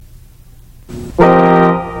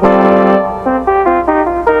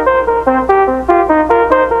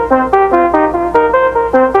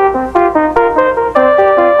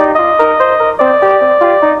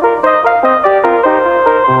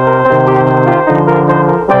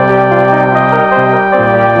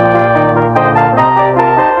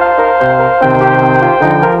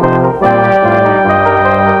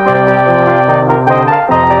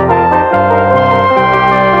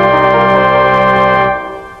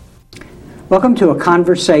Welcome to A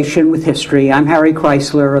Conversation with History. I'm Harry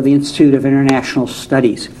Kreisler of the Institute of International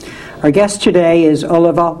Studies. Our guest today is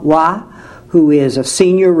Olivier Roy, who is a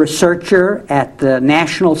senior researcher at the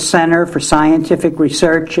National Center for Scientific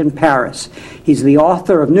Research in Paris. He's the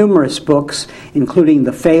author of numerous books, including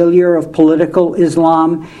The Failure of Political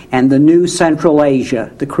Islam and The New Central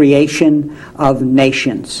Asia, The Creation of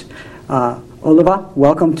Nations. Olivier,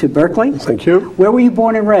 welcome to Berkeley. Thank you. Where were you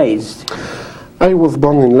born and raised? I was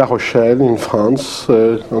born in La Rochelle, in France,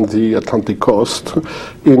 on the Atlantic coast,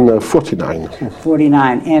 in 49.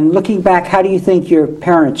 49. And looking back, how do you think your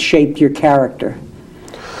parents shaped your character?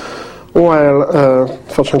 Well,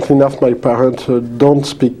 fortunately enough, my parents don't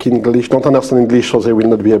speak English, don't understand English, so they will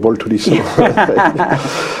not be able to listen.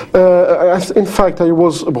 In fact, I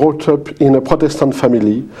was brought up in a Protestant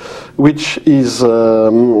family, which is a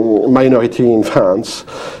minority in France.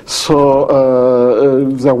 So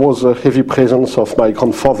there was a heavy presence of my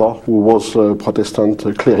grandfather, who was a Protestant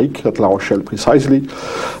cleric at La Rochelle precisely.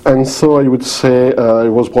 And so I would say I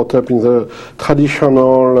was brought up in the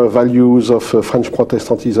traditional values of French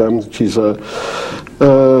Protestantism, which is a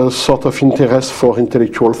sort of interest for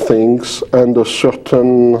intellectual things and a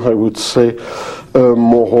certain, I would say,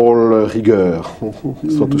 moral rigor,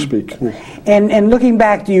 so to speak. And looking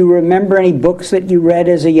back, do you remember any books that you read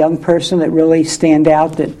as a young person that really stand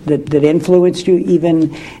out, that influenced you even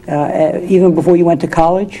before you went to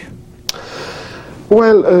college?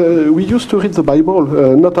 Well, we used to read the Bible,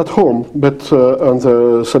 not at home, but on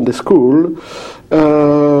the Sunday school.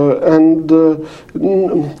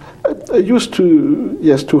 I used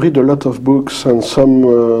to read a lot of books, and some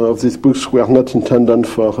of these books were not intended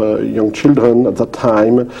for young children at that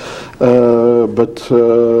time, but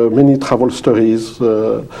many travel stories,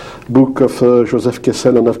 book of Joseph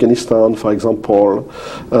Kessel on Afghanistan, for example.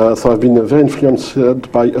 So I've been very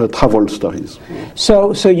influenced by travel stories.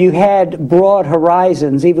 So you had broad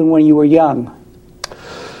horizons even when you were young.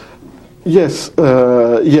 Yes,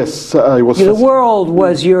 I was. The world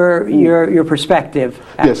was your perspective.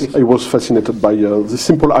 Yes, I was fascinated by the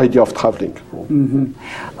simple idea of traveling. Mm-hmm.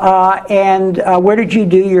 And where did you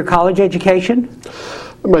do your college education?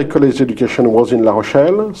 My college education was in La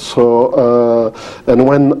Rochelle. So, and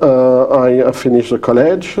when I finished the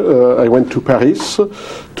college, I went to Paris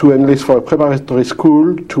to enlist for a preparatory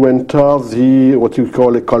school to enter the what you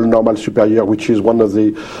call École Normale Supérieure, which is one of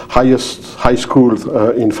the highest high schools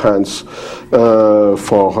in France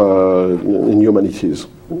in humanities.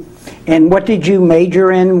 And what did you major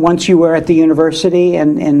in once you were at the university,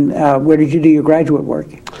 and where did you do your graduate work?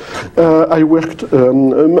 I worked,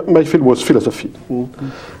 my field was philosophy. Mm-hmm.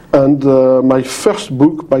 And my first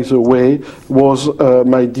book, by the way, was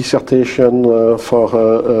my dissertation for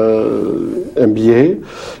MBA.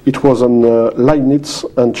 It was on Leibniz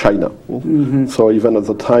and China. Mm-hmm. So even at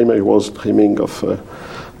the time I was dreaming of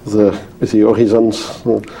the horizons,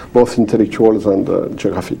 both intellectuals and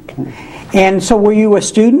geographic. And so were you a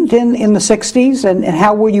student in the 60s? And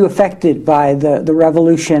how were you affected by the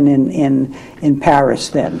revolution in Paris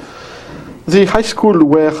then? The high school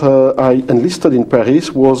where I enlisted in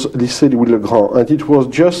Paris was Lycée Louis le Grand, and it was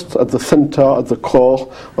just at the center, at the core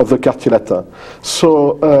of the Quartier Latin.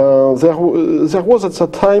 So there was at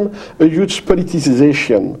that time a huge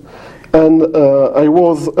politicization. And I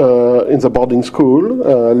was in the boarding school,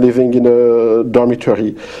 living in a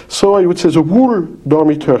dormitory. So I would say the whole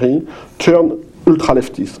dormitory turned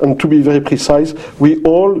ultra-leftist. And to be very precise, we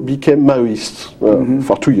all became Maoists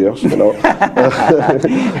for 2 years, in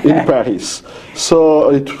Paris.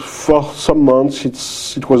 So for some months,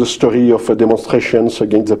 it was a story of demonstrations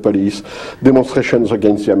against the police, demonstrations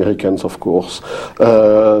against the Americans, of course.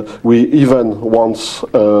 We even once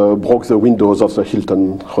broke the windows of the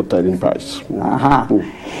Hilton Hotel in Paris. Uh-huh.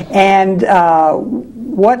 And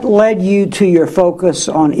what led you to your focus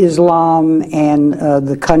on Islam and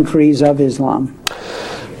the countries of Islam?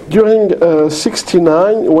 During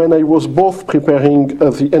 '69, when I was both preparing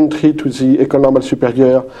the entry to the École Normale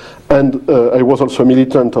Supérieure, and I was also a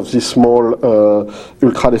militant of this small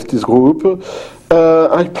ultra-leftist group,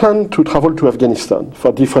 I planned to travel to Afghanistan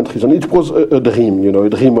for different reasons. It was a dream, a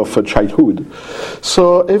dream of childhood.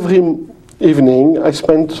 So every evening, I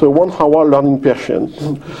spent 1 hour learning Persian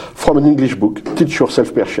from an English book, Teach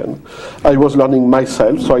Yourself Persian. I was learning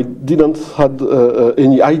myself, so I didn't have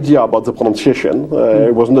any idea about the pronunciation. I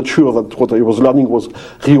was not sure that what I was learning was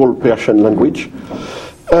real Persian language.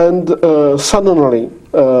 And suddenly,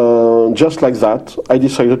 just like that, I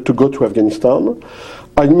decided to go to Afghanistan.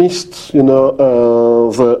 I missed, the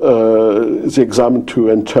exam to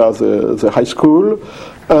enter the high school,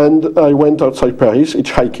 and I went outside Paris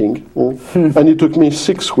hitchhiking, and it took me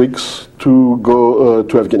 6 weeks to go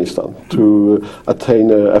to Afghanistan, to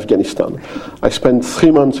attain Afghanistan. I spent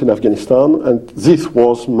 3 months in Afghanistan, and this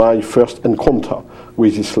was my first encounter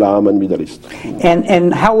with Islam and Middle East.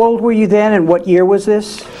 And how old were you then, and what year was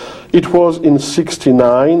this? It was in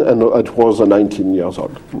 '69, and it was 19 years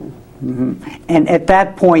old. Mm-hmm. And at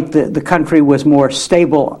that point, the country was more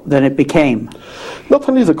stable than it became. Not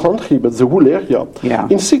only the country, but the whole area. Yeah.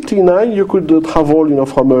 In '69, you could travel,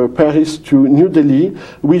 from Paris to New Delhi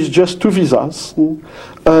with just 2 visas,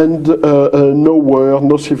 and no war,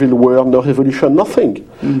 no civil war, no revolution, nothing.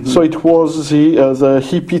 Mm-hmm. So it was the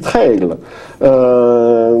hippie trail.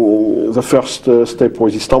 The first step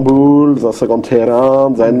was Istanbul, the second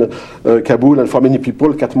Tehran, then Kabul, and for many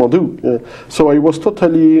people, Kathmandu. So I was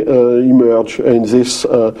totally immersed in this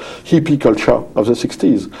hippie culture of the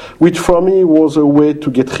 '60s, which for me was a way to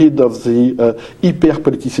get rid of the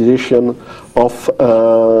hyper-politicization of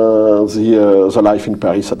the life in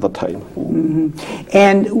Paris at that time. Mm-hmm.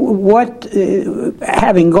 And what,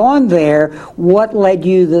 having gone there, what led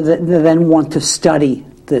you to then want to study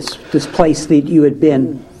this place that you had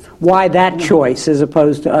been? Why that choice as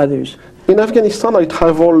opposed to others? In Afghanistan, I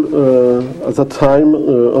traveled at that time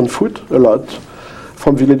on foot a lot,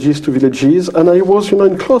 from villages to villages, and I was,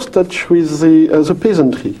 in close touch with the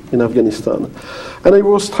peasantry in Afghanistan. And I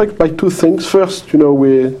was struck by 2 things. First,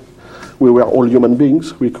 we were all human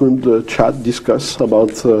beings. We could chat, discuss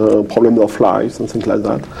about problems of life and things like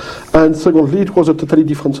that. And secondly, it was a totally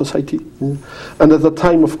different society. And at the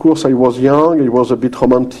time, of course, I was young, I was a bit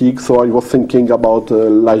romantic, so I was thinking about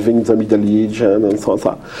living the Middle Age and so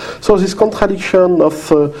on. So this contradiction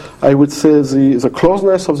of, I would say, the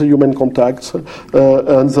closeness of the human contacts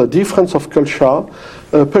and the difference of culture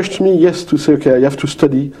pushed me, yes, to say, okay, I have to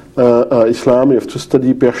study Islam, I have to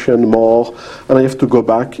study Persian more, and I have to go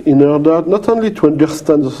back in order not only to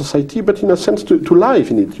understand the society, but in a sense to live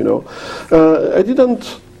in it, I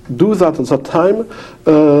didn't do that at that time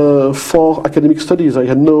for academic studies. I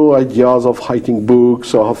had no ideas of writing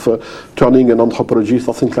books or of turning an anthropologist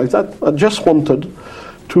or things like that. I just wanted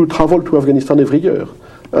to travel to Afghanistan every year.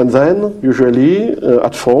 And then, usually,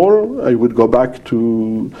 at fall, I would go back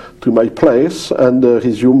to my place and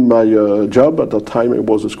resume my job. At that time, I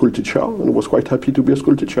was a school teacher, and was quite happy to be a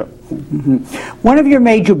school teacher. Mm-hmm. One of your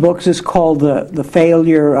major books is called The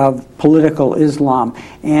Failure of Political Islam,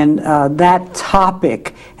 and that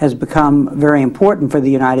topic has become very important for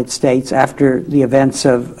the United States after the events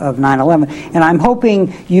of 9/11. And I'm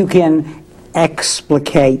hoping you can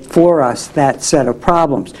explicate for us that set of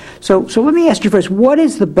problems. So let me ask you first, what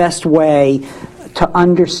is the best way to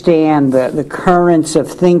understand the currents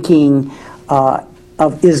of thinking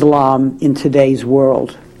of Islam in today's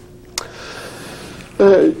world?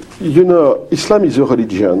 Islam is a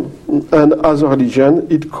religion, and as a religion,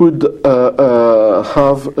 it could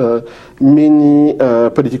have many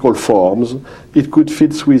political forms. It could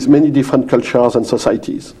fit with many different cultures and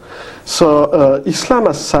societies. So Islam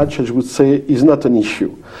as such, I would say, is not an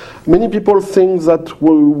issue. Many people think that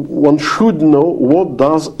one should know what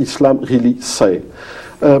does Islam really say.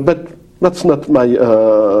 But that's not my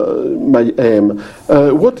aim.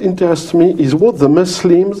 What interests me is what the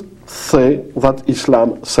Muslims say that Islam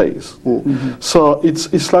says. Mm-hmm. So it's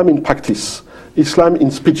Islam in practice, Islam in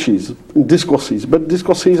speeches, in discourses, but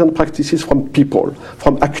discourses and practices from people,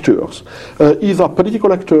 from actors, either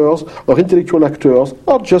political actors or intellectual actors,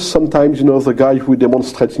 or just sometimes, the guy who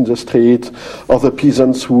demonstrates in the street, or the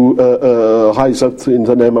peasants who rise up in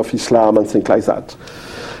the name of Islam and things like that.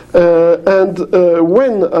 And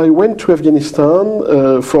when I went to Afghanistan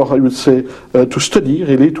for, I would say, to study,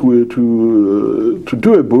 really, to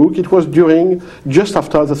do a book, it was just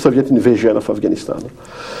after the Soviet invasion of Afghanistan.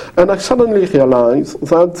 And I suddenly realized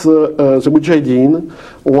that the Mujahideen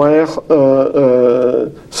were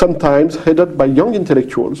sometimes headed by young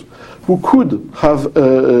intellectuals who could have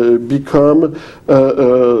become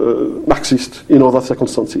Marxist in other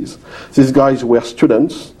circumstances. These guys were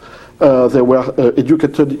students. They were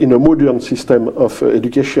educated in a modern system of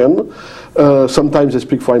education. Sometimes they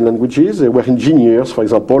speak foreign languages. They were engineers, for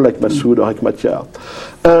example, like Massoud or Hekmatyar.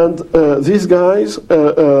 And these guys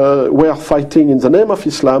were fighting in the name of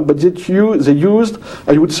Islam, but they used,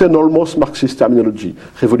 I would say, an almost Marxist terminology: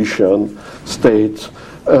 revolution, state,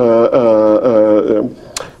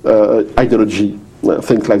 ideology,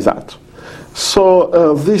 things like that. So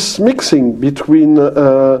this mixing between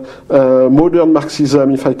modern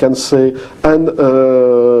Marxism, if I can say, and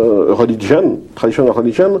religion, traditional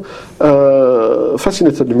religion,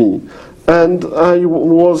 fascinated me. And I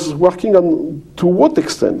was working on to what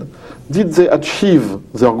extent did they achieve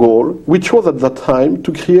their goal, which was at that time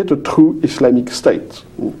to create a true Islamic state.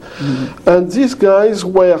 Mm-hmm. And these guys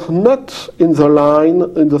were not in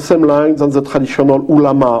the same line than the traditional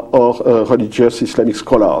ulama or religious Islamic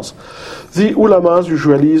scholars. The ulamas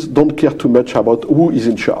usually don't care too much about who is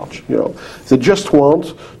in charge. They just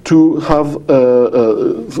want to have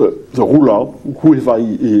the ruler, whoever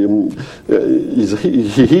he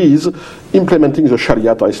is, implementing the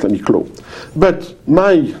Sharia or Islamic law. But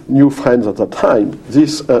my new friends at that time,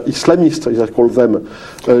 these Islamists, as I call them,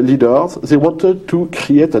 leaders, they wanted to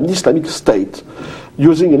create an Islamic state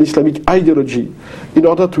using an Islamic ideology in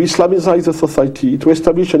order to Islamize the society, to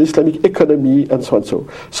establish an Islamic economy, and so on and so.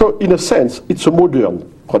 So, in a sense, it's a modern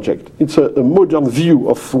project. It's a modern view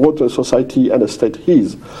of what a society and a state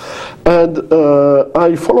is. And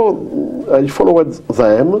I followed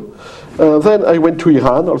them. Then I went to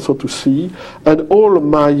Iran also to see, and all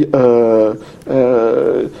my,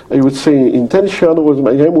 I would say, intention was,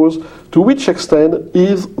 my aim was, to which extent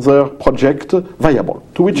is their project viable?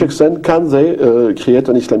 To which extent can they create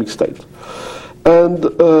an Islamic state? And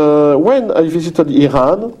when I visited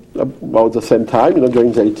Iran, about the same time,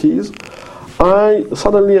 during the 80s, I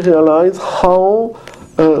suddenly realized how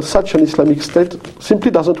such an Islamic state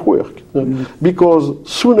simply doesn't work. Because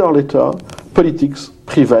sooner or later, politics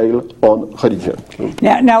prevail on religion.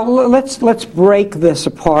 Now let's break this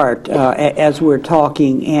apart as we're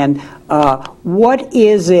talking. And what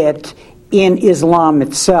is it in Islam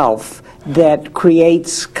itself that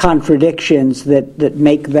creates contradictions that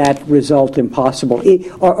make that result impossible?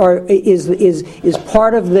 Or is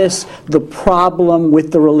part of this the problem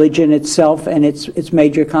with the religion itself and its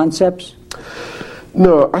major concepts?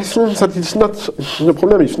 No, I think that it's not. The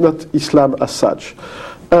problem is not Islam as such.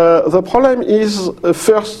 The problem is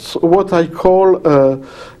first what I call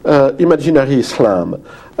imaginary Islam.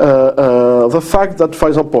 The fact that, for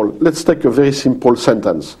example, let's take a very simple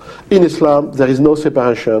sentence. In Islam, there is no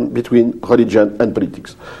separation between religion and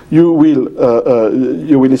politics. You will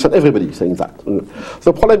listen everybody saying that.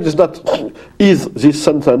 The problem is not, is this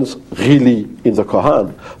sentence really in the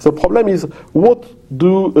Quran? The problem is, what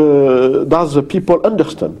does the people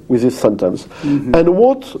understand with this sentence? Mm-hmm. And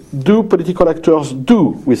what do political actors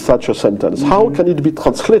do with such a sentence? Mm-hmm. How can it be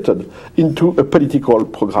translated into a political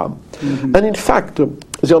program? Mm-hmm. And in fact, the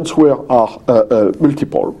answers are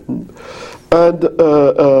multiple. And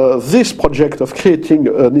this project of creating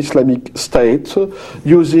an Islamic state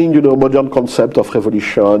using, modern concept of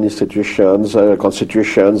revolution, institutions,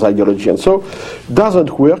 constitutions, ideology, and so,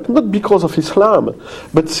 doesn't work, not because of Islam,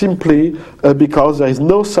 but simply because there is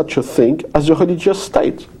no such a thing as a religious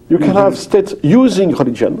state. You can have states using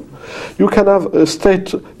religion. You can have a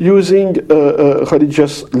state using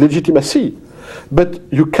religious legitimacy. But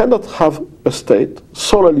you cannot have a state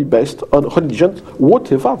solely based on religion,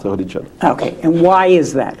 whatever the religion. Okay, and why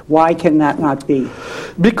is that? Why can that not be?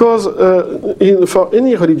 Because for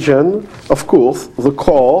any religion, of course, the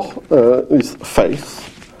core is faith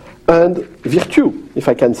and virtue, if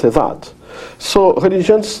I can say that. So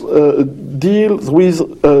religions deal with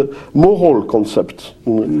moral concept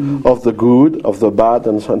of the good, of the bad,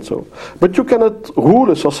 and so on. So. But you cannot rule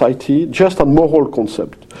a society just on moral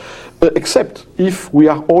concept. Except if we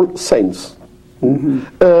are all saints.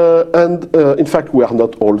 Mm-hmm. And in fact, we are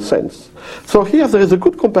not all saints. So here there is a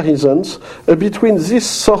good comparison between this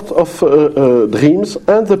sort of dreams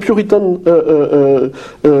and the Puritan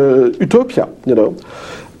utopia,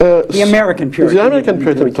 the American Puritan. The American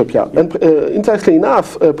Puritan utopia. Yeah. And interestingly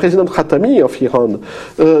enough, President Khatami of Iran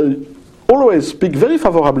always speak very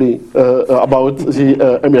favorably about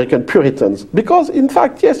the American Puritans, because in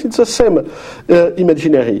fact, yes, it's the same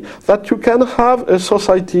imaginary, that you can have a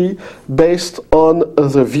society based on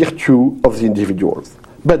the virtue of the individuals.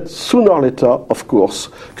 But sooner or later, of course,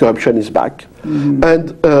 corruption is back. Mm-hmm.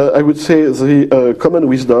 And I would say the common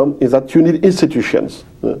wisdom is that you need institutions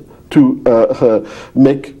to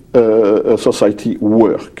make a society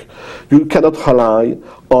work. You cannot rely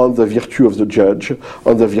on the virtue of the judge,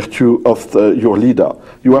 on the virtue of your leader.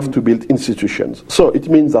 You have to build institutions. So it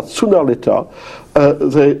means that sooner or later,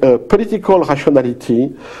 the political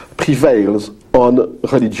rationality prevails on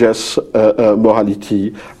religious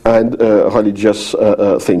morality and religious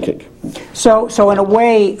thinking. So in a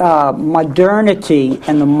way, modernity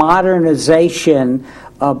and the modernization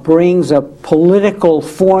brings a political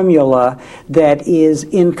formula that is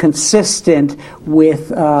inconsistent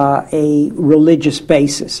with a religious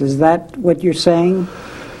basis. Is that what you're saying?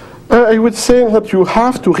 I would say that you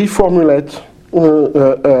have to reformulate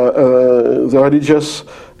the religious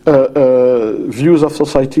views of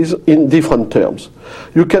societies in different terms.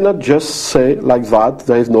 You cannot just say like that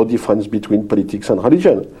there is no difference between politics and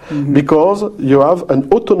religion, because you have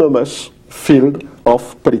an autonomous field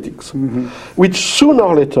of politics, which sooner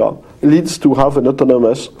or later leads to have an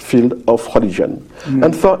autonomous field of religion.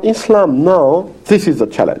 And for Islam now, this is the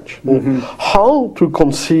challenge. How to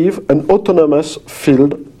conceive an autonomous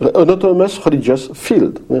field, an autonomous religious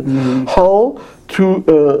field. How to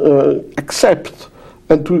accept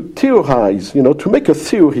and to theorize, to make a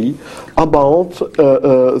theory about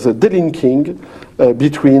the delinking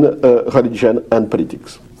between religion and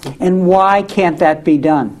politics. And why can't that be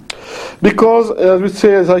done? Because,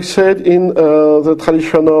 as I said, in the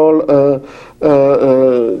traditional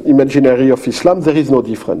imaginary of Islam, there is no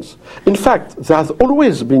difference. In fact, there has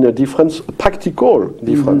always been a difference, a practical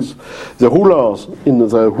difference. The rulers in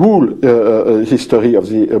the whole history of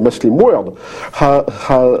the Muslim world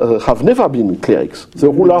have never been clerics. The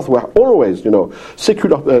rulers were always,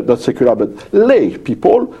 secular, not secular, but lay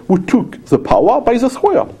people who took the power by the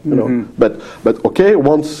sword. But okay,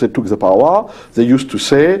 once they took the power, they used to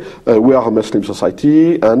say, we are a Muslim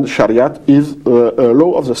society and Sharia is a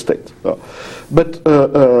law of the state. But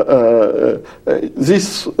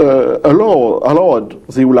this allowed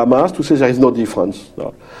the ulamas to say there is no difference.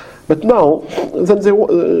 But now,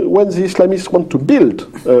 when the Islamists want to build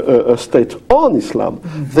a state on Islam,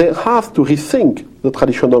 they have to rethink the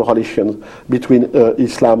traditional relations between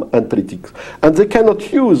Islam and politics. And they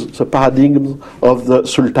cannot use the paradigms of the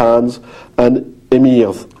sultans and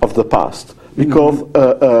emirs of the past. Because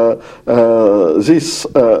this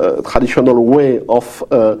traditional way of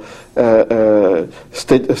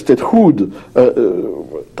statehood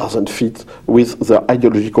doesn't fit with the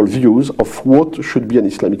ideological views of what should be an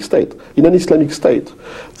Islamic state. In an Islamic state,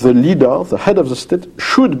 the leader, the head of the state,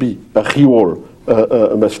 should be a real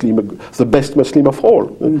Muslim, the best Muslim of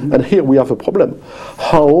all. And here we have a problem.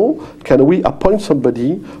 How can we appoint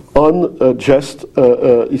somebody on just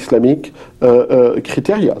Islamic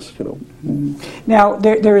criteria? Now,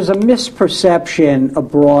 there is a misperception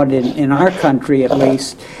abroad, in our country at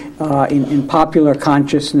least, in popular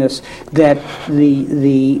consciousness, that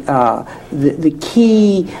the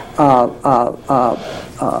key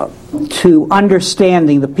to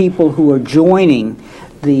understanding the people who are joining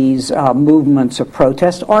these movements of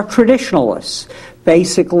protest are traditionalists,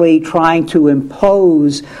 basically trying to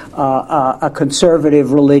impose a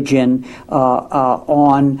conservative religion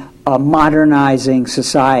on modernizing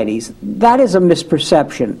societies. That is a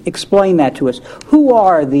misperception. Explain that to us. Who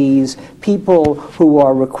are these people who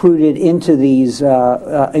are recruited into these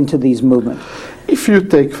movements? If you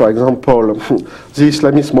take, for example, the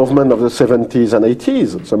Islamist movement of the 70s and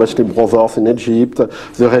 80s, the Muslim Brothers in Egypt,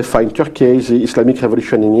 the Refa in Turkey, the Islamic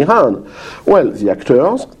Revolution in Iran, well, the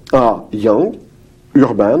actors are young,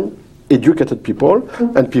 urban, educated people,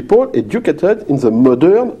 and people educated in the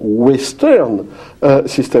modern Western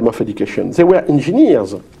system of education. They were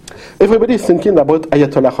engineers. Everybody is thinking about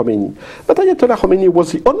Ayatollah Khomeini. But Ayatollah Khomeini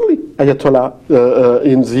was the only Ayatollah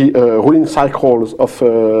in the ruling cycles of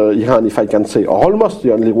Iran, if I can say, or almost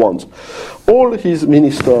the only ones. All his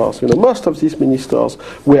ministers, most of these ministers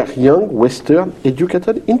were young, Western,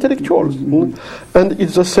 educated intellectuals. And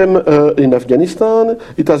it's the same in Afghanistan.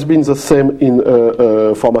 It has been the same in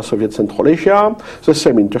former Soviet Central Asia, the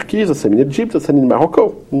same in Turkey, the same in Egypt, the same in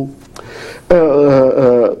Morocco.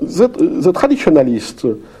 The traditionalists,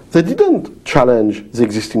 they didn't challenge the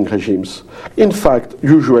existing regimes. In fact,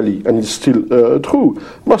 usually, and it's still true,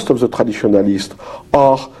 most of the traditionalists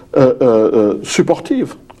are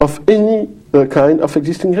supportive of any kind of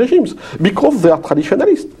existing regimes, because they are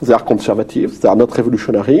traditionalists, they are conservative, they are not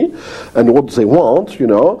revolutionary, and what they want,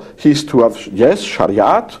 is to have, yes,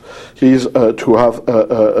 Shariat, is to have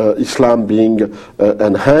Islam being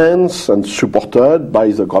enhanced and supported by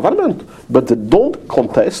the government, but they don't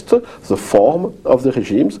contest the form of the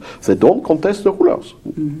regimes, they don't contest the rulers.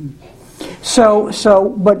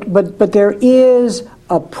 But there is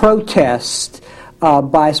a protest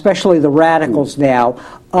by especially the radicals now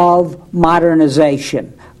of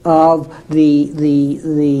modernization, of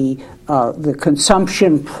the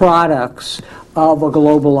consumption products of a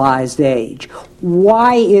globalized age.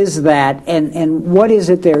 Why is that, and what is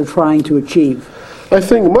it they're trying to achieve? I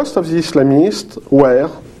think most of the Islamists were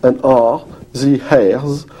and are the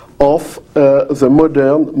heirs of the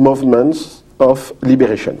modern movements of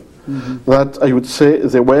liberation. That I would say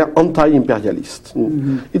they were anti-imperialist.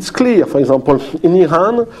 It's clear, for example, in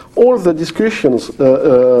Iran, all the discussions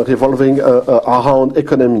revolving around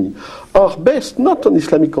economy are based not on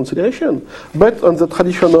Islamic consideration, but on the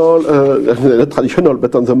traditional, not traditional,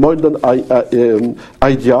 but on the modern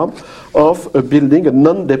idea of building a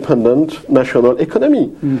non-dependent national economy.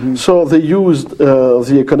 Mm-hmm. So they used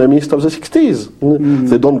the economists of the 60s. Mm-hmm.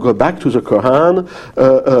 They don't go back to the Quran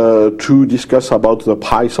to discuss about the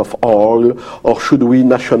price of oil, or should we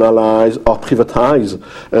nationalize or privatize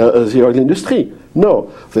the oil industry.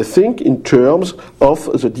 No, they think in terms of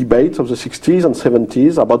the debates of the 60s and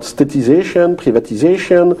 70s about statization,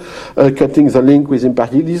 privatization, cutting the link with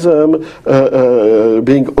imperialism,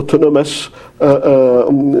 being autonomous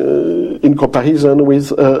in comparison with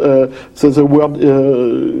the world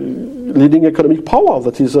leading economic power,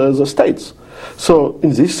 that is the states. So,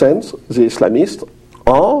 in this sense, the Islamists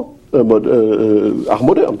are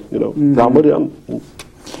modern. You know, mm-hmm. They are modern.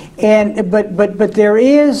 And but there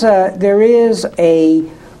is a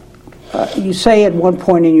you say at one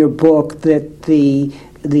point in your book that the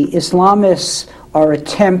Islamists are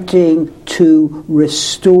attempting to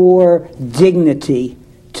restore dignity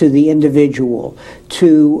to the individual,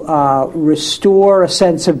 to restore a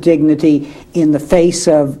sense of dignity in the face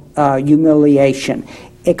of humiliation.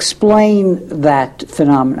 Explain that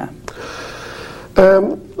phenomena.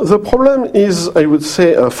 The problem is, I would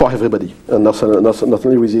say, for everybody, and not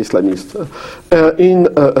only with the Islamists. In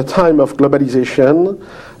a time of globalization,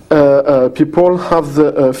 people have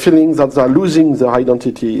the feeling that they are losing their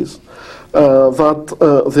identities,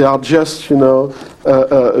 that they are just,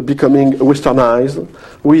 becoming westernized,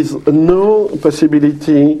 with no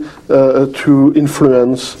possibility to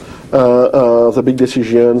influence the big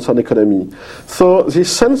decisions on economy. So this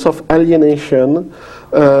sense of alienation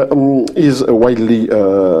is widely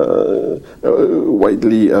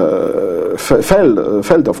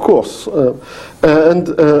felt, of course, and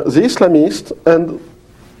the Islamists and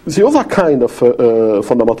the other kind of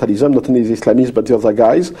fundamentalism, not only the Islamists but the other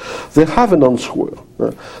guys, they have an answer.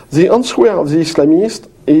 The answer of the Islamists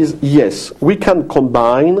is yes, we can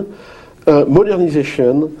combine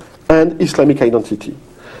modernization and Islamic identity.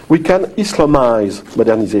 We can Islamize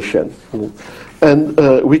modernization. And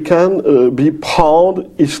we can be proud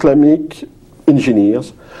Islamic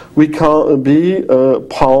engineers. We can be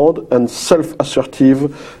proud and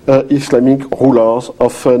self-assertive Islamic rulers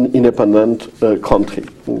of an independent country.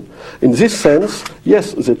 In this sense,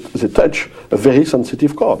 yes, they touch a very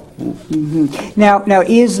sensitive chord. Mm-hmm. Now,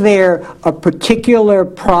 is there a particular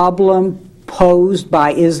problem posed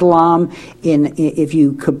by Islam if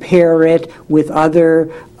you compare it with other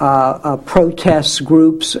protest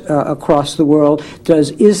groups across the world?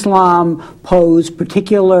 Does Islam pose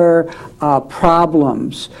particular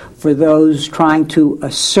problems for those trying to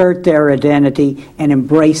assert their identity and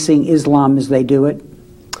embracing Islam as they do it?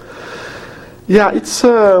 Yeah, it's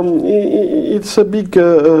a big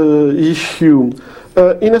issue.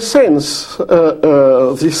 In a sense,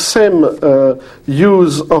 the same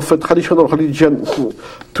use of a traditional religion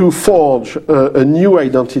to forge a new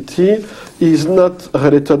identity is not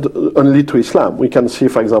related only to Islam. We can see,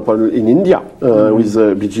 for example, in India, with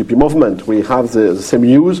the BJP movement, we have the same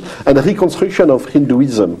use and reconstruction of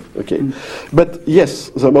Hinduism. Okay, but yes,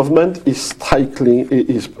 the movement is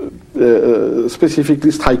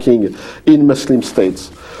specifically striking in Muslim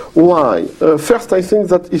states. Why? First, I think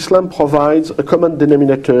that Islam provides a common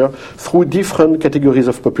denominator through different categories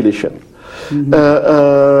of population. Mm-hmm.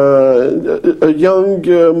 A young,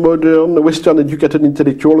 modern, Western-educated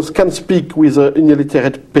intellectuals can speak with an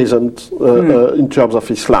illiterate peasant in terms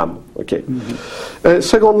of Islam. Okay. Mm-hmm.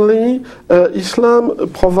 Secondly, Islam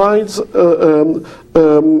provides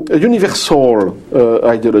a universal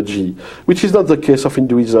ideology, which is not the case of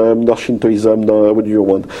Hinduism, nor Shintoism, nor what do you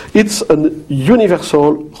want. It's a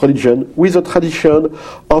universal religion with a tradition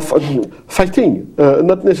of fighting,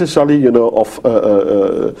 not necessarily, of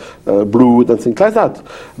blood and things like that.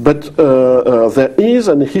 But there is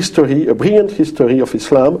a brilliant history of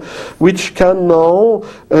Islam, which can now,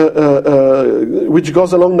 which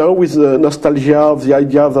goes along now with the nostalgia of the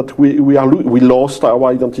idea that we lost our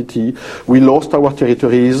identity, we lost our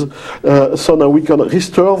territories, so now we can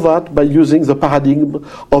restore that by using the paradigm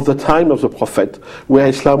of the time of the Prophet, where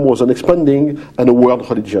Islam was an expanding and a world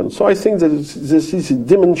religion. So I think that this is a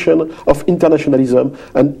dimension of internationalism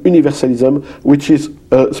and universalism, which is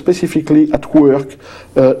specifically at work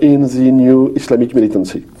in the new Islamic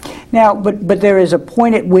militancy. Now, but there is a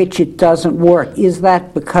point at which it doesn't work. Is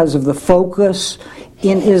that because of the focus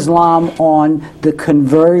in Islam on the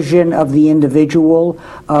conversion of the individual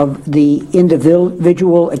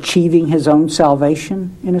achieving his own salvation,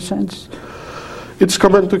 in a sense? It's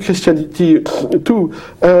common to Christianity too.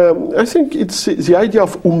 I think it's the idea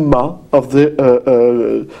of ummah, of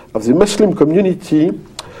the Muslim community,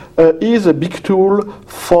 is a big tool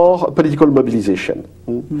for political mobilization.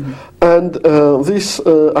 Mm-hmm. And this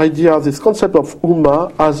idea, this concept of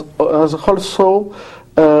Ummah has also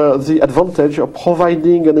the advantage of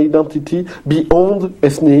providing an identity beyond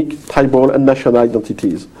ethnic, tribal, and national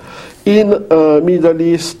identities. In Middle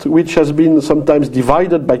East, which has been sometimes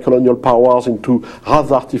divided by colonial powers into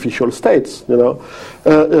rather artificial states,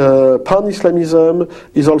 pan-Islamism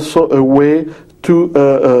is also a way to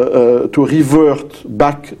revert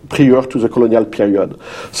back prior to the colonial period.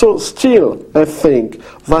 So still, I think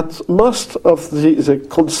that most of the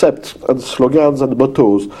concepts and slogans and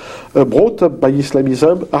mottos brought up by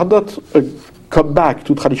Islamism are not a comeback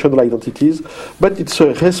to traditional identities, but it's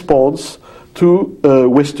a response to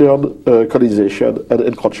Western colonization and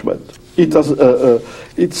encroachment. It has,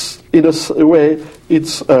 it's in a way,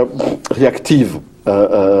 it's a reactive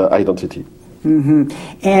identity. Mm-hmm.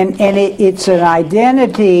 And it's an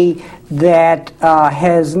identity that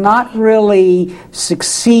has not really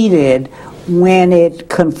succeeded when it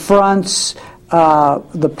confronts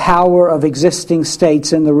the power of existing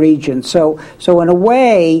states in the region. So in a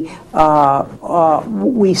way,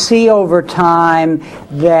 we see over time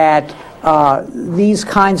that these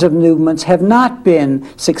kinds of movements have not been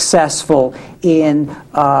successful in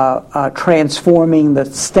transforming the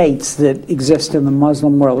states that exist in the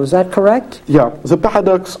Muslim world. Is that correct? Yeah. The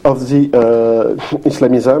paradox of the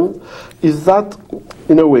Islamism is that,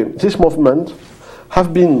 in a way, this movement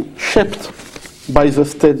have been shaped by the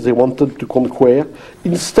states they wanted to conquer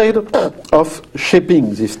instead of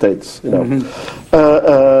shaping these states. Mm-hmm.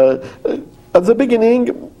 At the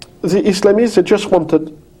beginning, the Islamists, they just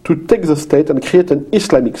wanted to take the state and create an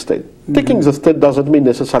Islamic state. Mm-hmm. Taking the state doesn't mean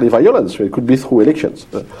necessarily violence. It could be through elections.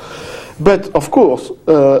 But, of course,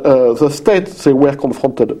 the state they were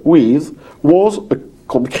confronted with was a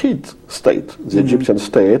concrete state, the Egyptian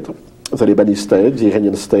state, the Lebanese state, the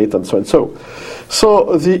Iranian state, and so and so.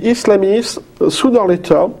 So the Islamists, sooner or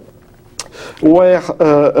later, were,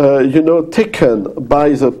 taken by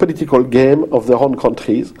the political game of their own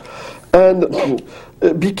countries, and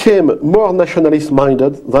became more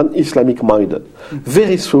nationalist-minded than Islamic-minded.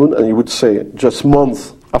 Very soon, and you would say just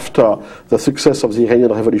months after the success of the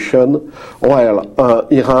Iranian Revolution,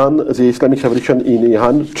 Iran, the Islamic Revolution in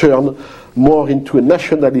Iran, turned more into a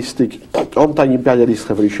nationalistic, anti-imperialist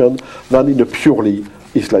revolution than in a purely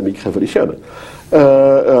Islamic revolution.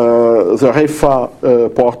 The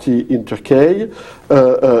Refa party in Turkey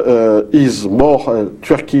is more a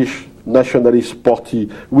Turkish nationalist party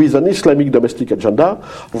with an Islamic domestic agenda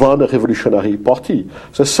than a revolutionary party.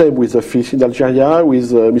 The same with the FIS in Algeria,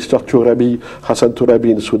 with Mr. Turabi, Hassan Turabi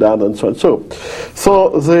in Sudan, and so and so. So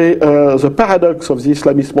the paradox of the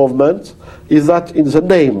Islamist movement is that in the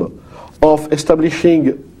name of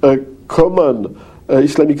establishing a common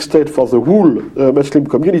Islamic state for the whole Muslim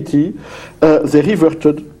community, they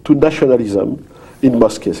reverted to nationalism in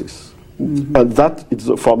most cases. Mm-hmm. And that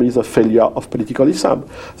is, for me, the failure of political Islam.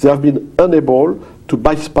 They have been unable to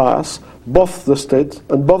bypass both the state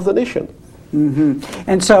and both the nation. Mm-hmm.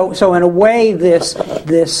 And so in a way, the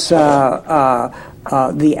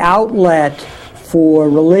outlet for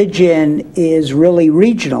religion is really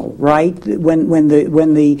regional, right? When the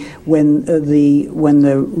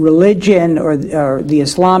religion or the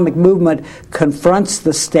Islamic movement confronts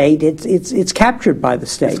the state, it's captured by the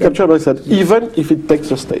state. It's captured by the state, even if it takes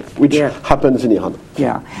the state, which happens in Iran.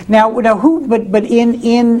 Yeah. Now who? But in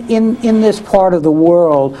this part of the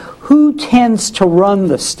world, who tends to run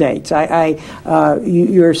the states?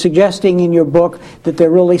 You're suggesting in your book that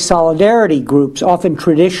they're really solidarity groups, often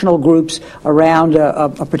traditional groups around a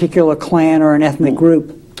particular clan or an ethnic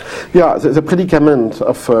group. Yeah, the predicament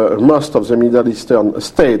of most of the Middle Eastern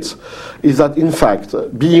states is that, in fact,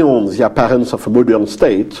 beyond the appearance of a modern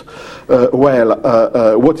state,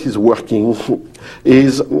 what is working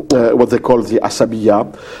is what they call the Asabiya,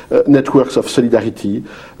 networks of solidarity.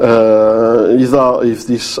 Either if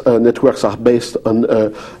these networks are based on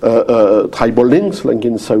tribal links, like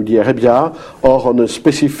in Saudi Arabia, or on a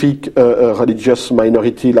specific religious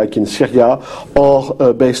minority, like in Syria,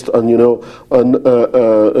 or based on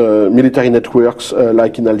military networks,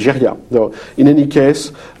 like in Algeria. So, in any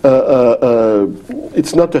case,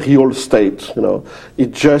 it's not a real state.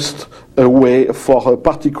 It's just a way for a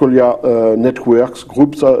particular networks, a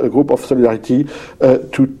group of solidarity,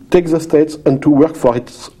 to take the states and to work for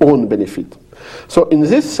its own benefit. So in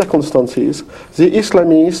these circumstances, the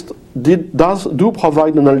Islamists do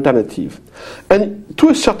provide an alternative. And to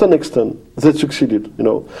a certain extent, they succeeded.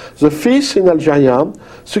 The fifth in Algeria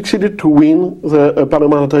succeeded to win the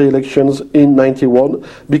parliamentary elections in '91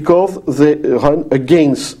 because they run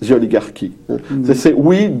against the oligarchy. They say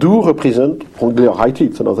we do represent, wrongly or rightly,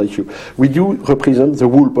 it's another issue. We do represent the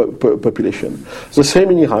whole population. The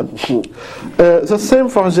same in Iran. The same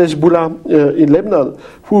for the Hezbollah in Lebanon,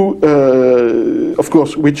 who, of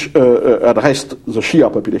course, which addressed the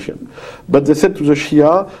Shia population. But they said to the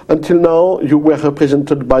Shia, until now you were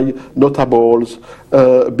represented by notables,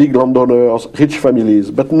 big landowners, rich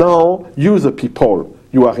families, but now you, the people,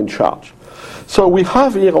 you are in charge. So we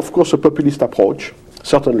have here, of course, a populist approach,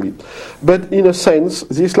 certainly. But in a sense,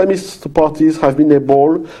 the Islamist parties have been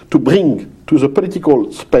able to bring to the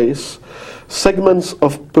political space segments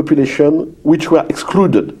of population which were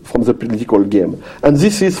excluded from the political game. And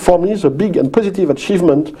this is, for me, the big and positive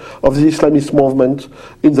achievement of the Islamist movement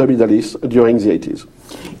in the Middle East during the 80s.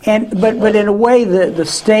 But in a way, the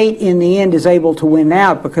state in the end is able to win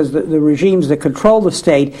out because the regimes that control the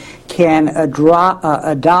state can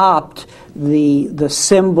adopt the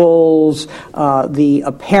symbols, the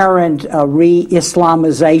apparent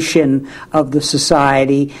re-Islamization of the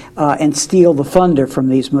society and steal the thunder from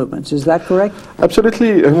these movements. Is that correct?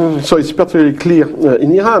 Absolutely. So it's particularly clear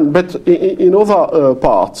in Iran, but in other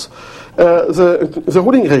parts. The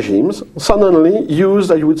ruling regimes suddenly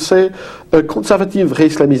used, I would say, a conservative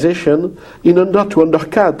re-Islamization in order to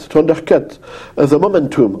undercut the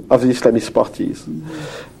momentum of the Islamist parties.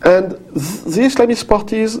 And the Islamist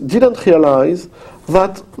parties didn't realize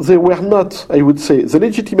that they were not, I would say, the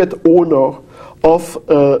legitimate owner of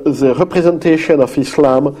the representation of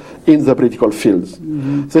Islam in the political fields.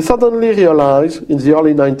 They suddenly realized in the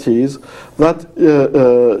early 90s that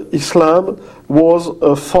Islam was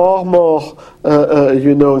a far more,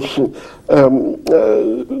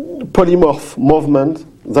 polymorph movement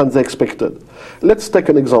than they expected. Let's take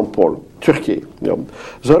an example, Turkey. The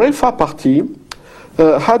Refah party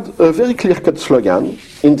had a very clear-cut slogan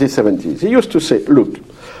in the 70s. He used to say, look,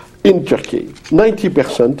 in Turkey,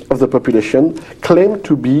 90% of the population claim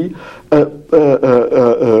to be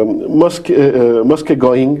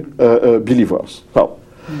mosque-going believers. So,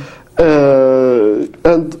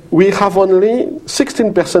 and we have only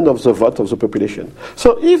 16% of the vote of the population.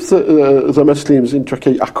 So if the Muslims in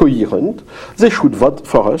Turkey are coherent, they should vote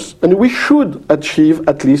for us, and we should achieve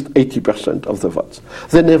at least 80% of the votes.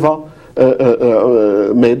 They never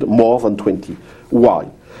made more than 20. Why?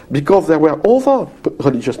 Because there were other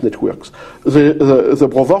religious networks. The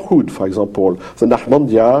Brotherhood, for example, the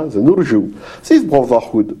Nahmandia, the Nurju. These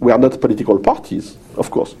Brotherhood were not political parties,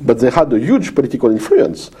 of course, but they had a huge political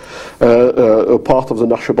influence. A part of the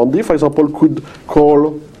Naqshbandi, for example, could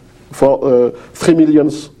call for 3 million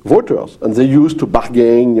voters, and they used to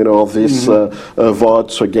bargain, these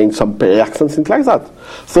votes against some perks and things like that.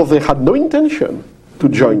 So they had no intention to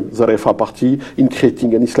join the Refah party in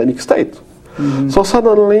creating an Islamic state. So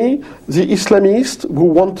suddenly, the Islamists who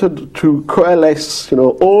wanted to coalesce,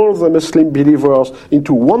 all the Muslim believers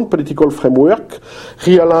into one political framework,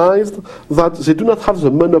 realized that they do not have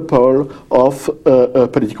the monopoly of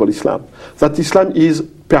political Islam. That Islam is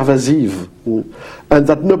pervasive, and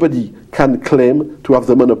that nobody can claim to have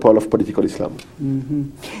the monopoly of political Islam.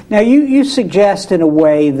 Now, you suggest in a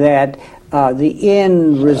way that the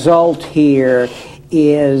end result here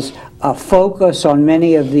is a focus on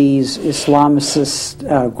many of these Islamist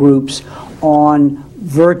groups on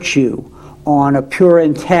virtue, on a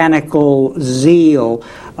puritanical zeal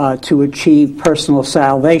to achieve personal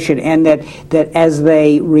salvation, and that as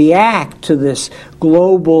they react to this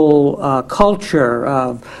global culture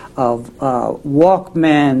of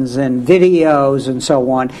Walkmans and videos and so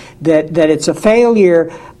on, that it's a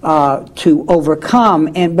failure to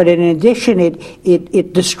overcome, but in addition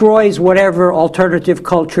it destroys whatever alternative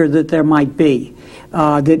culture that there might be.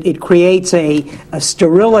 That it creates a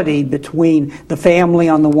sterility between the family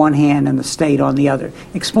on the one hand and the state on the other.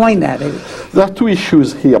 Explain that. There are two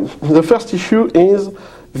issues here. The first issue is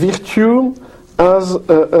virtue as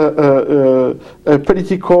a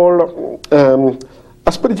political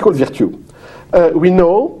virtue. We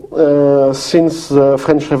know since the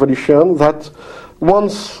French Revolution that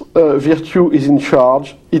once virtue is in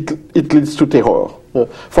charge, it leads to terror.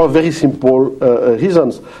 For very simple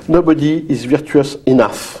reasons. Nobody is virtuous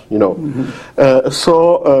enough,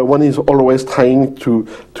 So one is always trying to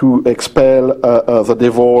expel the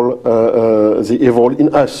devil, the evil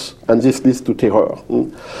in us, and this leads to terror.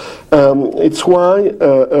 It's why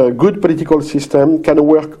a good political system can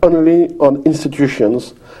work only on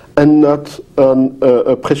institutions and not on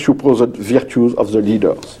presupposed virtues of the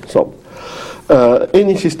leaders. So.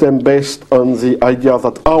 Any system based on the idea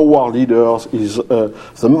that our leaders is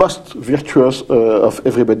the most virtuous of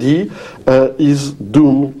everybody is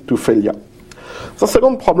doomed to failure. The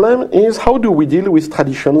second problem is how do we deal with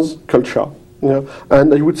traditions, culture? Yeah.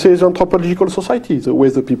 And I would say the anthropological society, the way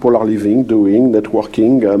the people are living, doing,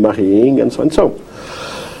 networking, marrying, and so on.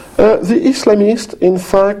 The Islamists, in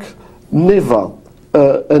fact, never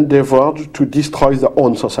endeavored to destroy their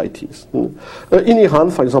own societies. In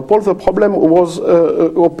Iran, for example, the problem was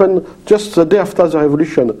open just the day after the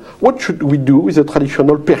revolution. What should we do with the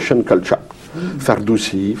traditional Persian culture?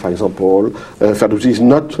 Ferdowsi, for example. Ferdowsi is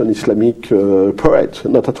not an Islamic poet,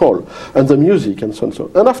 not at all. And the music and so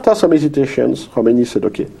on. And after some hesitations, Khomeini said,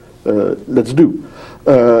 okay, let's do.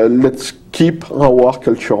 Let's keep our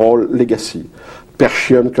cultural legacy,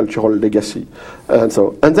 Persian cultural legacy.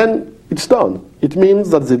 And then it's done. It means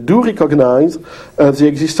that they do recognize the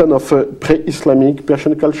existence of a pre-Islamic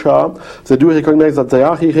Persian culture. They do recognize that they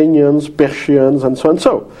are Iranians, Persians, and so on.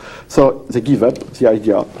 So they give up the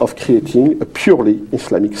idea of creating a purely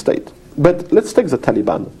Islamic state. But let's take the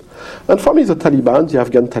Taliban. And for me, the Taliban, the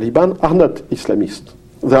Afghan Taliban, are not Islamists.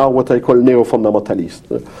 They are what I call neo-fundamentalists.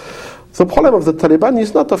 The problem of the Taliban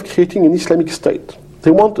is not of creating an Islamic state.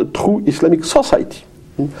 They want a true Islamic society.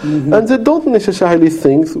 Mm-hmm. And they don't necessarily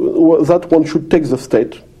think that one should take the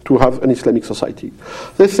state to have an Islamic society.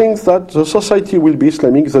 They think that the society will be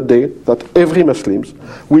Islamic the day that every Muslim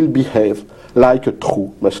will behave like a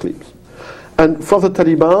true Muslim. And for the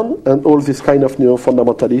Taliban and all this kind of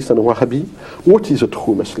neo-fundamentalists and Wahhabi, what is a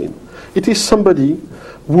true Muslim? It is somebody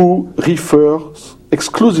who refers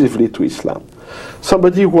exclusively to Islam.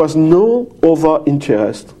 Somebody who has no other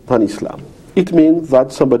interest than Islam. It means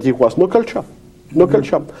that somebody who has no culture. No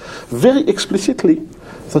culture. Very explicitly,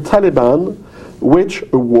 the Taliban waged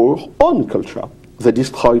a war on culture. They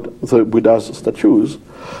destroyed the Buddha's statues.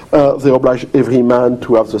 They obliged every man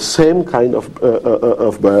to have the same kind of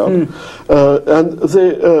bird. And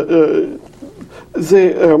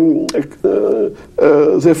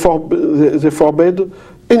they forbade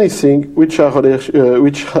anything which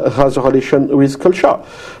has a relation with culture.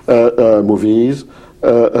 Movies,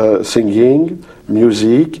 singing,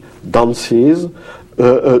 music, dances,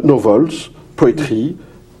 novels, poetry,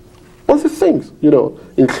 all these things,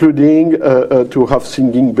 including to have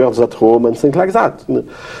singing birds at home and things like that.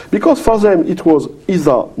 Because for them it was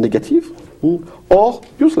either negative or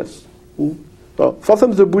useless. For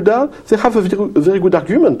them, the Buddha, they have a very good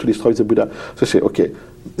argument to destroy the Buddha. They say, okay,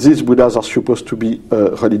 these Buddhas are supposed to be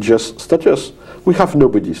religious statues. We have no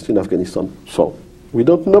Buddhists in Afghanistan, so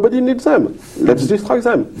nobody needs them. Let's destroy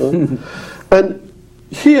them. And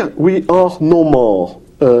here we are no more,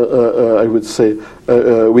 I would say,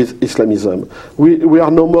 with Islamism. We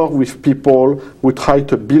are no more with people who try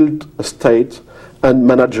to build a state and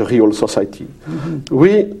manage a real society. Mm-hmm.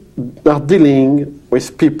 We are dealing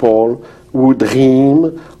with people who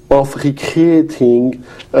dream of recreating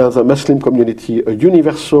the Muslim community, a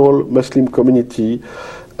universal Muslim community,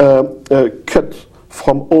 cut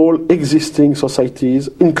from all existing societies,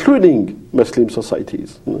 including Muslim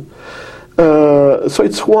societies. So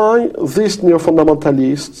it's why these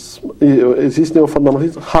neo-fundamentalists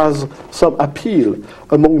has some appeal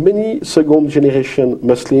among many second-generation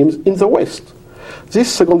Muslims in the West. These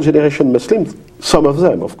second-generation Muslims, some of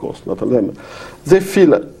them, of course, not all of them, they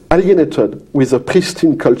feel alienated with the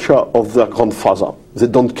pristine culture of their grandfather. They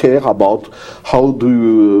don't care about how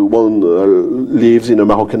one lives in a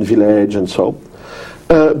Moroccan village and so.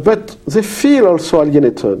 But they feel also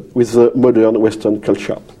alienated with the modern Western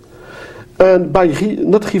culture. And by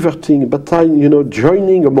not reverting, but by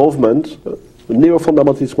joining a movement, a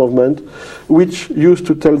neo-fundamentalist movement, which used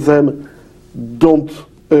to tell them, don't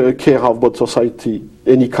care about society,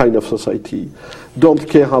 any kind of society, don't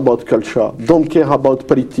care about culture, don't care about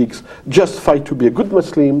politics, just fight to be a good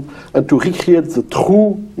Muslim and to recreate the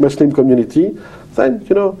true Muslim community, then,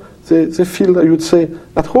 they feel, I would say,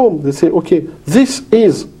 at home. They say, okay, this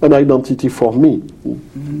is an identity for me.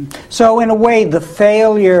 Mm-hmm. So in a way, the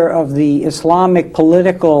failure of the Islamic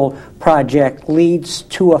political project leads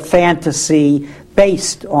to a fantasy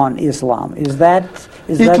based on Islam. It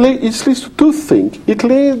leads to two things. It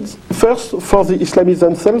leads, first, for the Islamists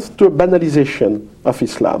themselves, to a banalization of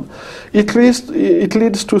Islam. It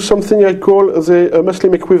leads to something I call the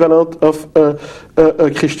Muslim equivalent of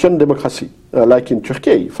a Christian democracy, like in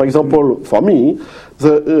Turkey. For example, for me,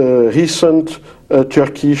 the recent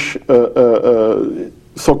Turkish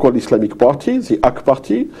so-called Islamic party, the AK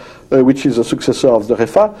party, which is a successor of the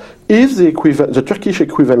Refah, is the Turkish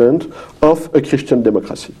equivalent of a Christian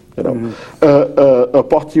democracy. A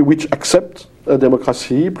party which accepts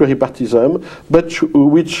democracy, pluripartism, but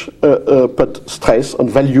which put stress on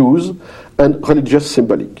values and religious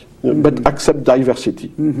symbolic, but accept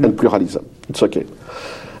diversity and pluralism. It's okay.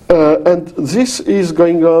 And this is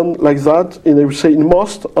going on like that in, I would say, in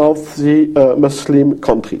most of the Muslim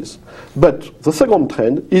countries. But the second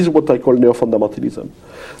trend is what I call neo-fundamentalism.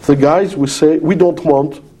 The guys who say, we don't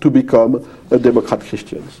want to become a Democrat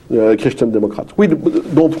Christians, Christian Democrats. We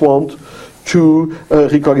don't want to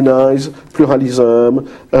recognize pluralism.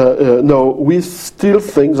 No, we still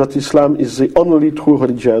think that Islam is the only true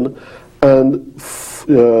religion, and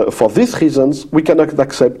for these reasons, we cannot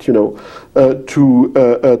accept, to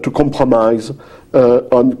compromise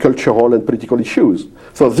on cultural and political issues.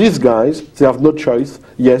 So these guys, they have no choice,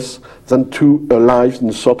 yes, than to live in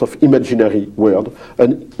a sort of imaginary world, a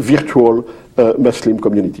virtual Muslim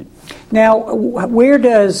community. Now, where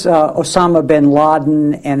does Osama bin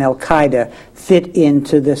Laden and Al-Qaeda fit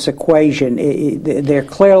into this equation? They're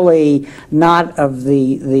clearly not of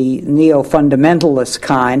the neo-fundamentalist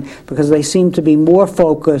kind, because they seem to be more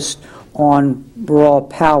focused on raw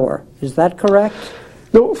power. Is that correct?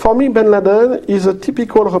 No, for me, bin Laden is a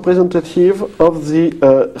typical representative of the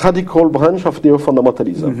radical branch of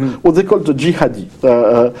neo-fundamentalism, what they call the jihadi.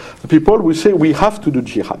 People who say we have to do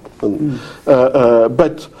jihad.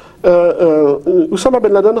 But Osama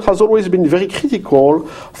bin Laden has always been very critical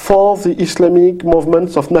for the Islamic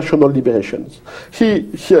movements of national liberations.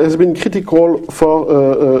 He has been critical for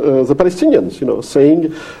the Palestinians,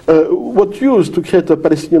 saying what use to create a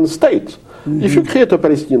Palestinian state? If you create a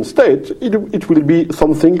Palestinian state, it will be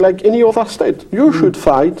something like any other state. You should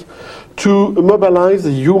fight to mobilize the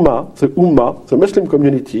Ummah, the Muslim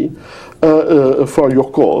community, for your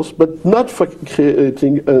cause, but not for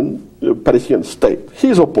creating a Palestinian state. He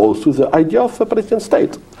is opposed to the idea of a Palestinian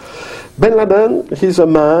state. Bin Laden is a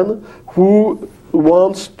man who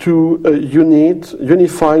wants to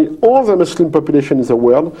unify all the Muslim population in the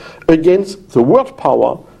world against the world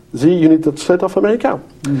power, the United States of America.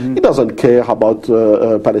 He doesn't care about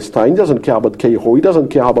Palestine, he doesn't care about Cairo, he doesn't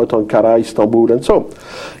care about Ankara, Istanbul, and so on.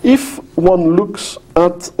 If one looks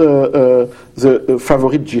at the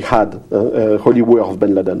favorite jihad, holy war of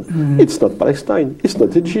bin Laden, it's not Palestine, it's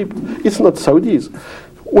not Egypt, it's not Saudis.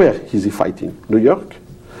 Where is he fighting? New York,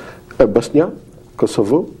 Bosnia,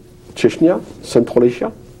 Kosovo, Chechnya, Central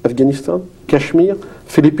Asia, Afghanistan, Kashmir,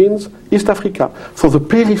 Philippines, East Africa, so the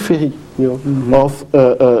periphery of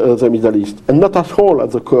the Middle East, and not at all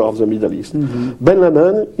at the core of the Middle East. Bin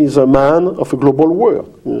Laden is a man of a global world.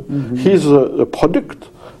 He's a product,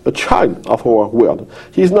 a child of our world.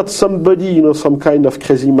 He's not somebody, some kind of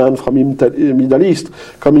crazy man from the Middle East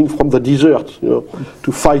coming from the desert,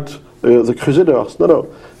 to fight the Crusaders. No.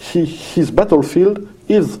 His battlefield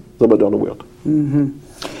is the modern world.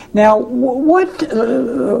 Now,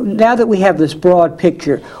 now that we have this broad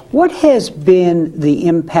picture, what has been the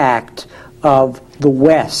impact of the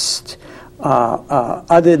West,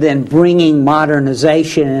 other than bringing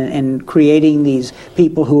modernization and creating these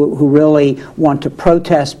people who really want to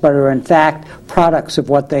protest but are in fact products of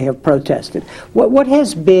what they have protested? What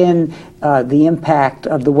has been the impact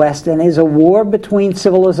of the West, and is a war between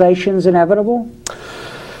civilizations inevitable?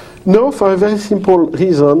 No, for very simple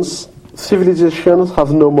reasons. Civilizations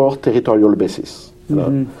have no more territorial basis.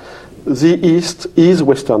 The East is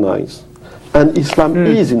westernized, and Islam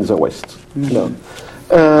is in the West.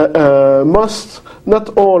 Most, not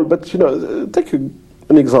all, but take an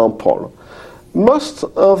example. Most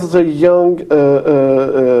of the young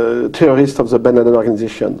terrorists of the bin Laden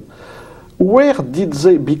organization, where did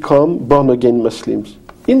they become born-again Muslims?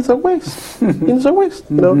 In the West. In the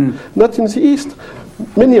West, not in the East.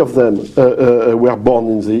 Many of them were born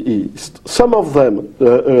in the East. Some of them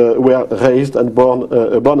were raised and born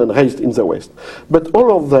and raised in the West. But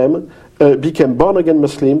all of them became born-again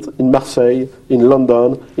Muslims in Marseille, in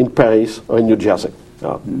London, in Paris, or in New Jersey.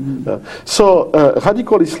 So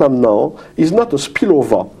radical Islam now is not a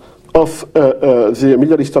spillover of the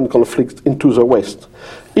Middle Eastern conflict into the West.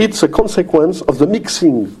 It's a consequence of the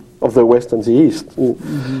mixing of the West and the East.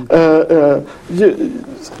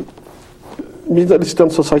 Middle Eastern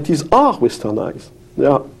societies are westernized. They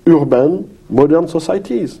are urban, modern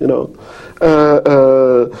societies. The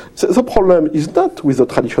problem is not with the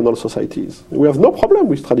traditional societies. We have no problem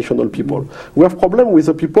with traditional people. We have problem with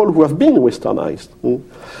the people who have been westernized.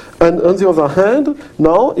 And on the other hand,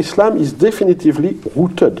 now Islam is definitively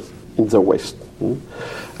rooted in the West.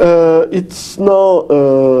 It's now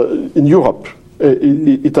in Europe.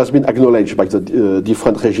 it has been acknowledged by the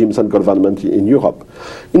different regimes and governments in Europe.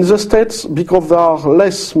 In the States, because there are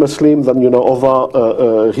less Muslims than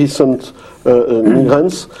other recent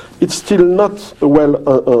migrants, it's still not well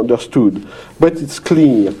understood. But it's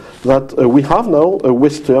clear that we have now a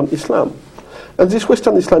Western Islam. And this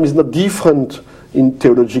Western Islam is not different in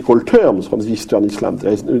theological terms from the Eastern Islam.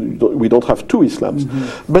 We don't have two Islams.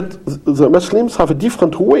 Mm-hmm. But the Muslims have a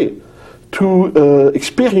different way to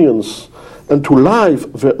experience and to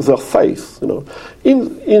live their faith.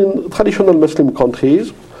 In traditional Muslim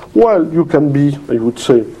countries, while you can be, I would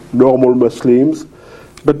say, normal Muslims,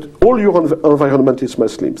 but all your environment is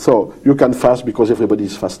Muslim. So you can fast because everybody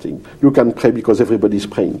is fasting. You can pray because everybody is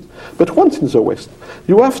praying. But once in the West,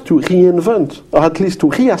 you have to reinvent, or at least to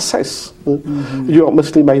reassess your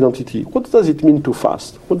Muslim identity. What does it mean to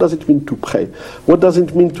fast? What does it mean to pray? What does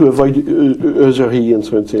it mean to avoid usury and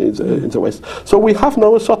so on in the West? So we have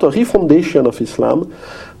now a sort of refoundation of Islam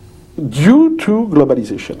due to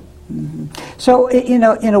globalization. So, in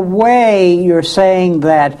a way, you're saying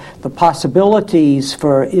that the possibilities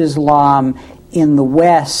for Islam in the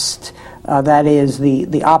West, that is,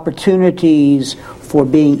 the opportunities for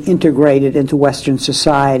being integrated into Western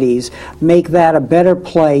societies, make that a better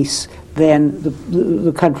place than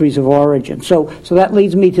the countries of origin. So that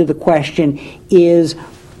leads me to the question, is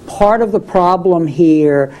part of the problem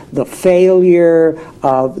here the failure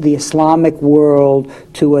of the Islamic world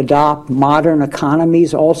to adopt modern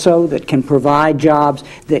economies also that can provide jobs,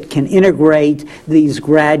 that can integrate these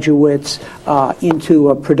graduates into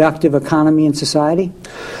a productive economy and society?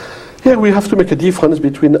 Here we have to make a difference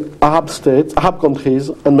between Arab states, Arab countries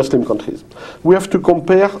and Muslim countries. We have to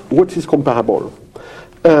compare what is comparable.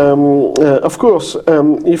 Of course,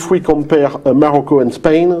 if we compare Morocco and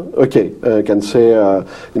Spain, okay, I can say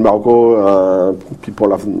in Morocco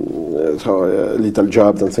people have little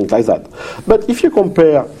jobs and things like that. But if you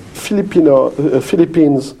compare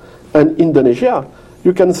Philippines and Indonesia,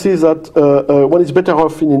 you can see that one is better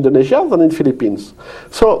off in Indonesia than in Philippines.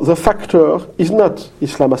 So the factor is not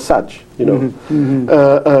Islam as such, we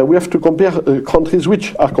have to compare countries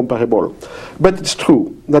which are comparable. But it's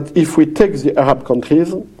true that if we take the Arab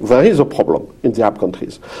countries, there is a problem in the Arab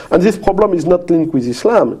countries. And this problem is not linked with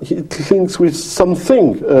Islam. It links with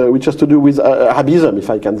something which has to do with Arabism, if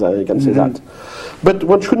I can say that. But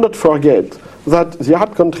one should not forget that the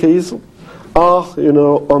Arab countries are,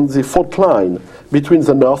 on the fault line between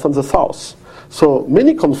the North and the South. So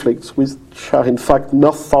many conflicts, which are in fact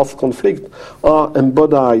North-South conflict, are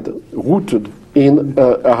embodied, rooted in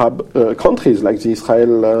Arab countries like the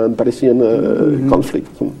Israel and Palestinian conflict.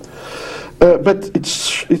 But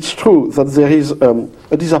it's true that there is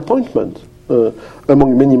a disappointment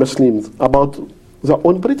among many Muslims about their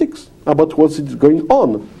own politics, about what's going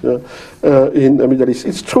on in the Middle East.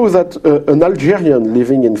 It's true that an Algerian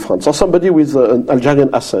living in France, or somebody with an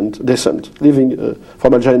Algerian descent, living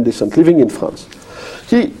from Algerian descent, living in France,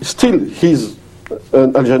 he's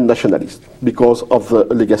an Algerian nationalist because of the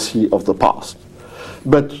legacy of the past.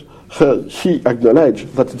 But he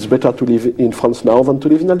acknowledged that it's better to live in France now than to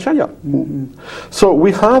live in Algeria. So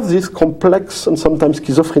we have these complex and sometimes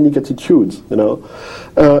schizophrenic attitudes.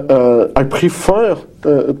 I prefer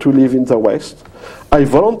to live in the West. I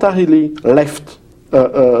voluntarily left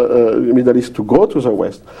the Middle East to go to the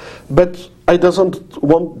West, but I doesn't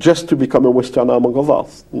want just to become a Westerner among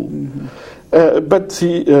others.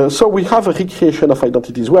 So we have a recreation of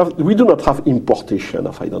identities. We do not have importation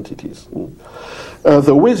of identities.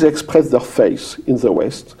 The way they express their faith in the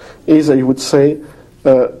West is, I would say,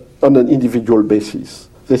 on an individual basis.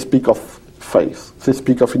 They speak of faith. They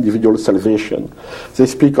speak of individual salvation. They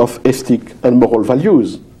speak of ethic and moral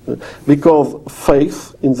values. Because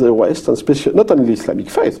faith in the West, and especially not only Islamic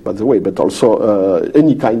faith, by the way, but also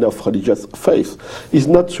any kind of religious faith, is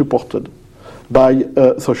not supported by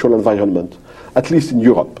social environment, at least in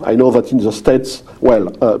Europe. I know that in the States,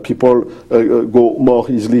 people go more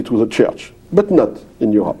easily to the church, but not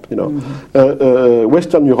in Europe.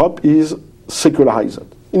 Western Europe is secularized,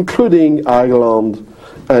 including Ireland,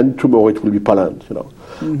 and tomorrow it will be Poland.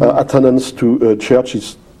 Attendance to church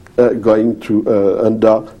is going to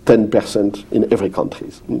under 10% in every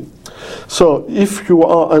country. So if you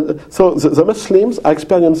are, the Muslims are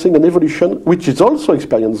experiencing an evolution which is also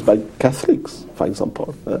experienced by Catholics, for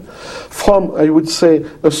example, from, I would say,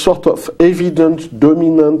 a sort of evident,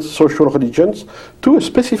 dominant social religions to a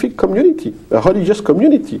specific community, a religious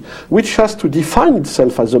community, which has to define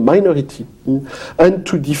itself as a minority and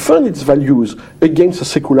to defend its values against a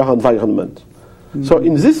secular environment. So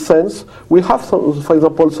in this sense, we have, for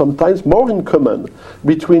example, sometimes more in common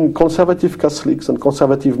between conservative Catholics and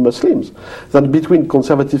conservative Muslims than between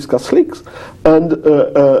conservative Catholics and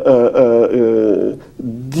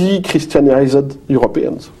de-Christianized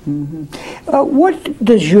Europeans. What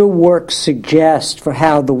does your work suggest for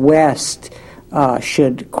how the West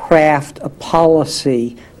should craft a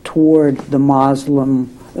policy toward the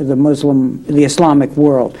Islamic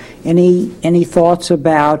world? Any thoughts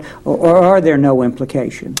about, or are there no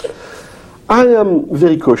implications? I am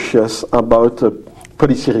very cautious about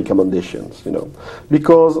policy recommendations,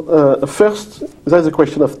 because first there's a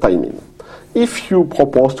question of timing. If you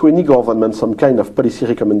propose to any government some kind of policy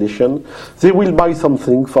recommendation, they will buy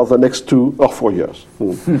something for the next 2 or 4 years.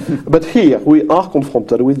 But here we are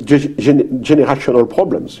confronted with generational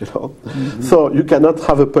problems, So you cannot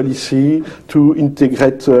have a policy to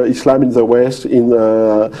integrate Islam in the West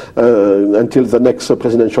until the next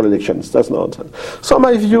presidential elections. That's not. So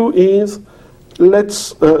my view is,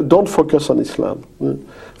 let's don't focus on Islam.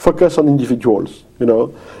 Focus on individuals. We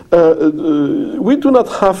do not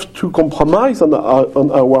have to compromise on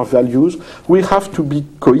our values. We have to be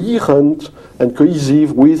coherent and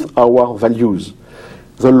cohesive with our values.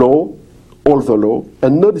 The law, all the law,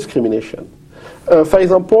 and no discrimination. For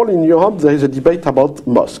example, in Europe, there is a debate about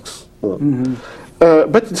mosques.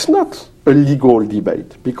 But it's not a legal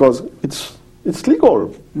debate, because it's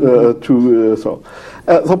legal the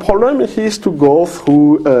problem is to go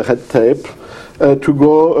through red tape, to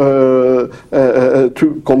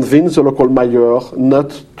convince the local mayor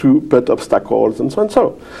not to put obstacles and so on.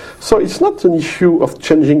 So it's not an issue of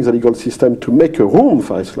changing the legal system to make a room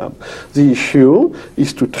for Islam. The issue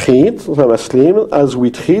is to treat the Muslim as we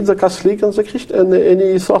treat the Catholic and the Christian and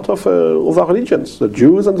any sort of other religions, the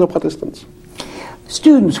Jews and the Protestants.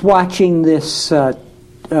 Students watching this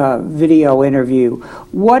video interview,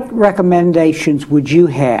 what recommendations would you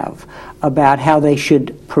have about how they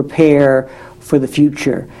should prepare for the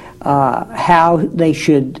future, how they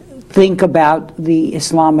should think about the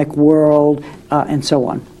Islamic world, and so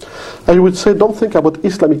on? I would say, don't think about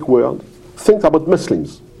Islamic world. Think about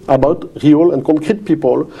Muslims, about real and concrete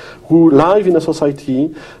people who live in a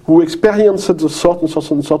society, who experience a certain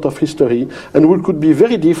sort of history, and who could be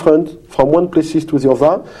very different from one place to the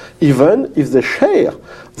other, even if they share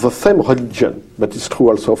the same religion. But it's true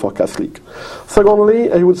also for Catholic. Secondly,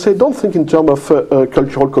 I would say, don't think in terms of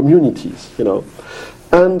cultural communities,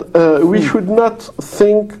 and we should not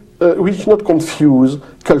confuse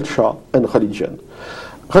culture and religion.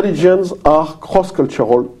 Religions are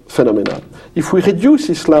cross-cultural phenomena. If we reduce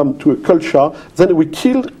Islam to a culture, then we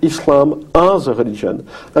kill Islam as a religion.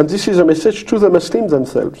 And this is a message to the Muslims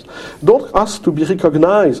themselves. Don't ask to be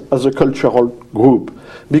recognized as a cultural group,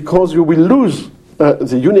 because you will lose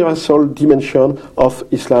the universal dimension of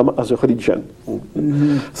Islam as a religion.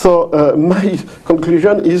 So my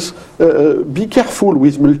conclusion is, be careful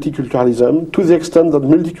with multiculturalism, to the extent that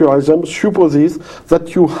multiculturalism supposes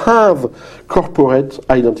that you have corporate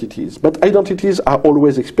identities. But identities are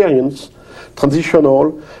always experienced,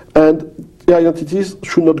 transitional, and the identities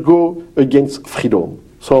should not go against freedom.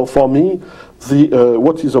 So for me,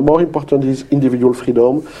 what is more important is individual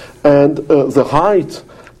freedom and the right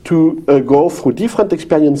to go through different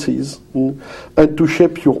experiences and to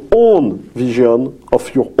shape your own vision of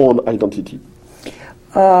your own identity.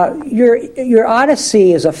 Your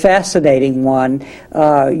odyssey is a fascinating one.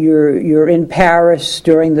 You're in Paris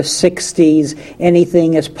during the 60s.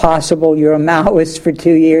 Anything is possible. You're a Maoist for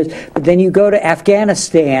 2 years, but then you go to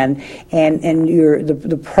Afghanistan, and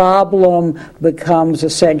the problem becomes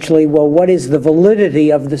essentially, well, what is the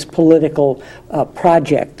validity of this political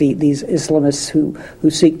project? These Islamists who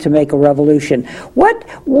seek to make a revolution. What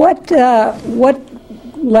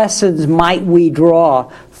lessons might we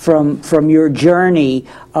draw from your journey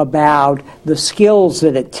about the skills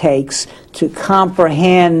that it takes to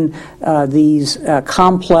comprehend these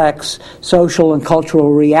complex social and cultural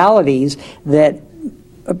realities that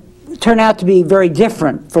turn out to be very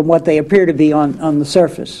different from what they appear to be on the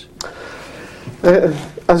surface?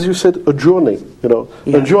 As you said, a journey.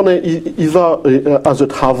 A journey either as a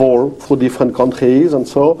travel through different countries and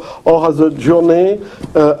so, or as a journey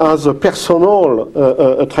as a personal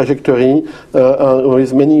trajectory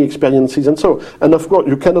with many experiences and so. And of course,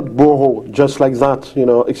 you cannot borrow just like that,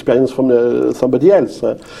 experience from somebody else.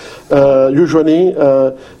 Usually,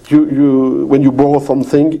 when you borrow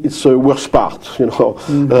something, it's the worst part.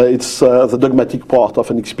 It's the dogmatic part of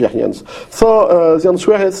an experience. So the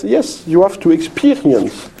answer is yes. You have to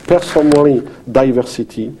experience personally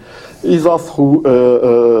diversity, either through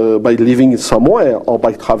by living somewhere, or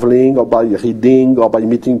by traveling, or by reading, or by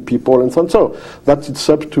meeting people, and so on. So that it's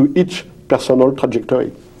up to each personal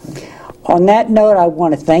trajectory. On that note, I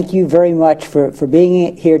want to thank you very much for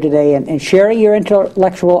being here today and sharing your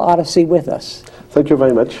intellectual odyssey with us. Thank you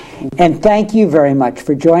very much. And thank you very much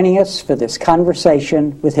for joining us for this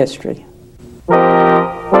conversation with history.